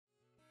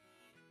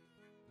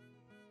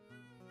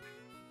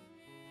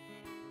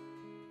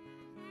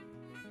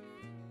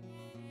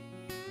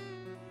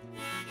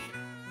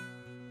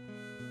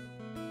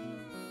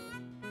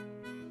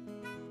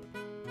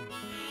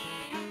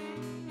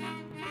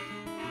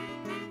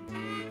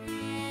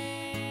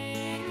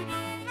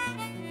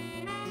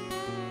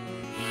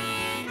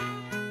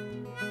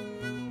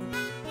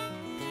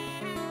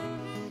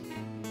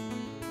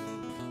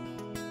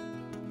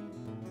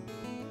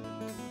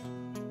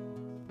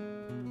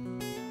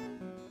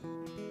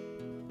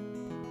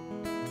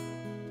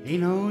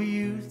Ain't no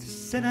use to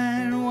sit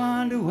and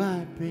wonder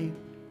why, babe.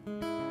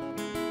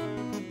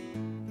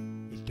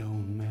 It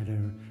don't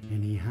matter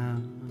anyhow.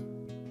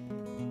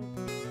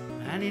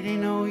 And it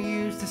ain't no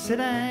use to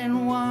sit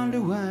and wonder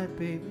why,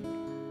 baby.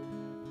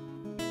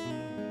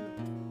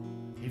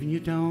 Even you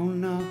don't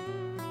know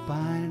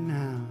by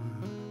now.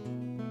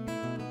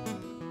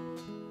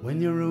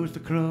 When you rooster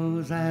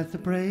crows at the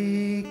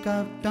break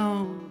of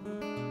dawn,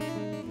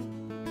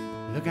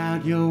 look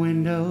out your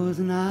windows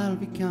and I'll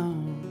be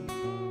gone.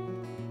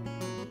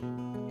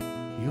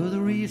 You're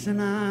the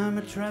reason I'm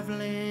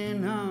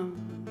a-traveling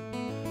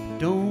on.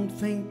 Don't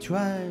think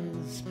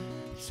twice,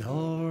 it's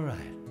alright.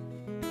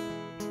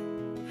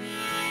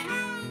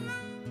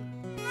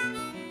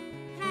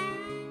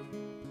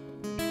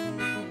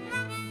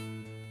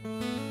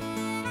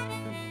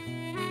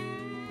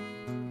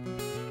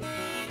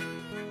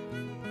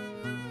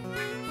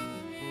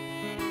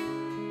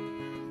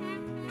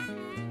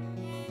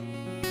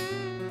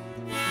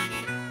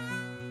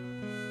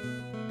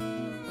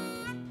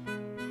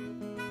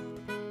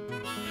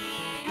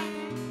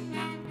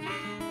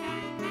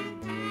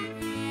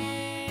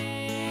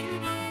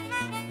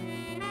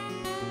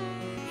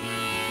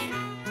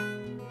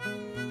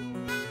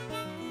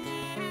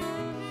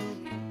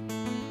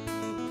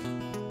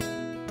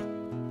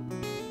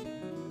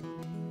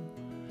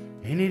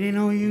 And it ain't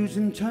no use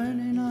in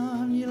turning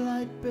on your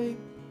light, babe.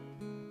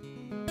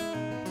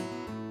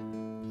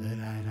 The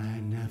light I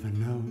never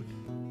knowed.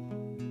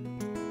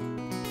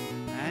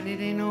 And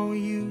it ain't no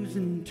use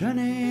in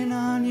turning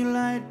on your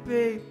light,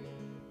 babe.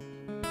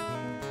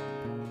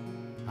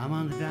 I'm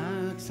on the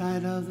dark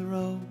side of the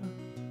road.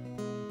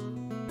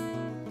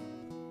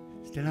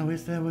 Still I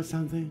wish there was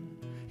something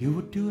you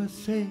would do or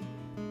say,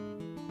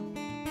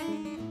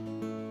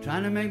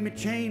 trying to make me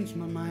change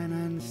my mind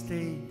and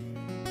stay.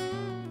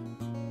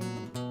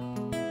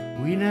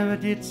 We never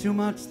did too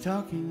much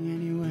talking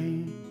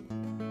anyway.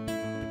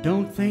 But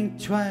don't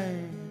think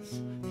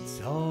twice,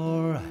 it's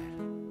alright.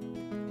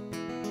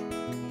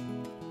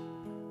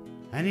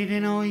 And it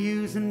ain't no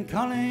use in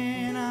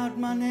calling out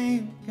my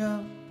name,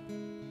 girl,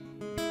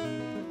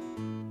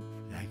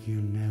 like you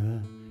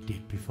never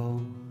did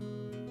before.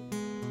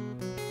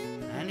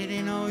 And it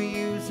ain't no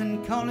use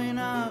in calling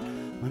out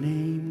my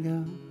name,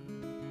 girl,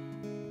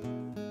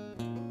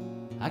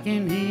 I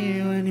can't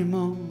hear you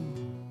anymore.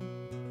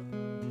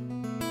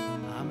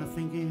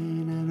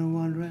 Thinking and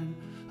wondering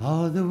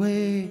all the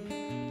way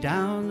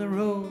down the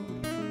road.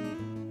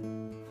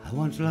 I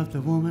once loved a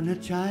woman, a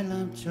child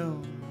I'm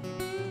told.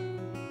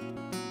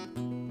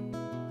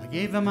 I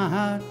gave her my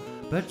heart,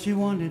 but she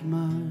wanted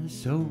my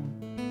soul.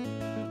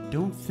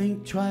 Don't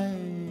think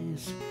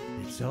twice,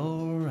 it's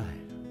alright.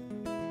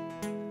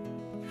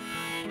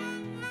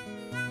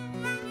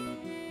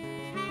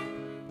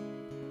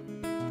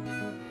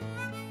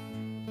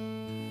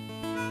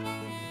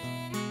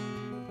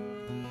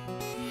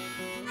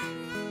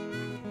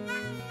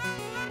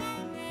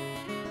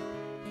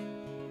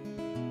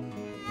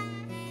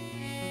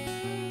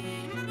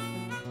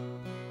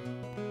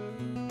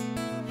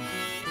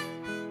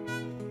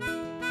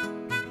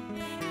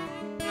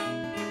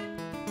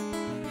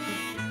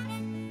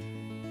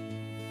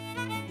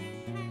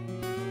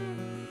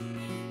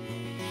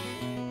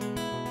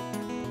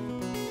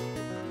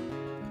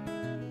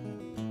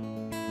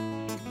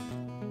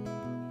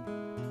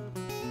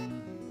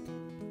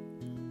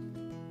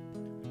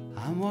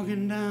 I'm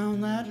walking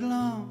down that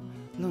long,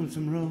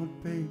 lonesome road,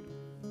 babe.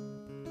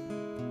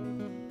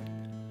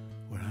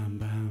 Where I'm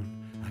bound,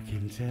 I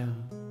can tell.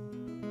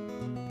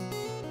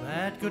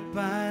 But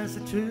goodbyes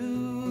are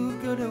too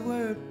good a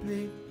word,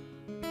 babe.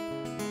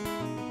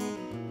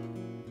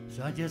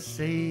 So I just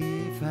say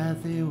fare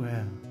thee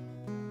well.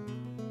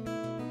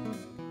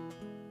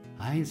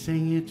 I ain't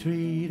saying you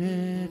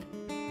treated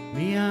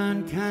me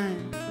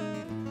unkind.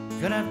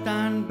 Could have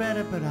done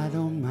better, but I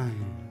don't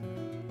mind.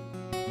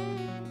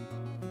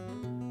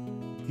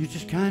 You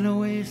just kinda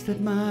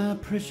wasted my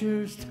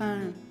precious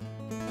time.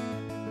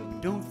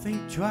 Don't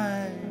think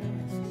twice,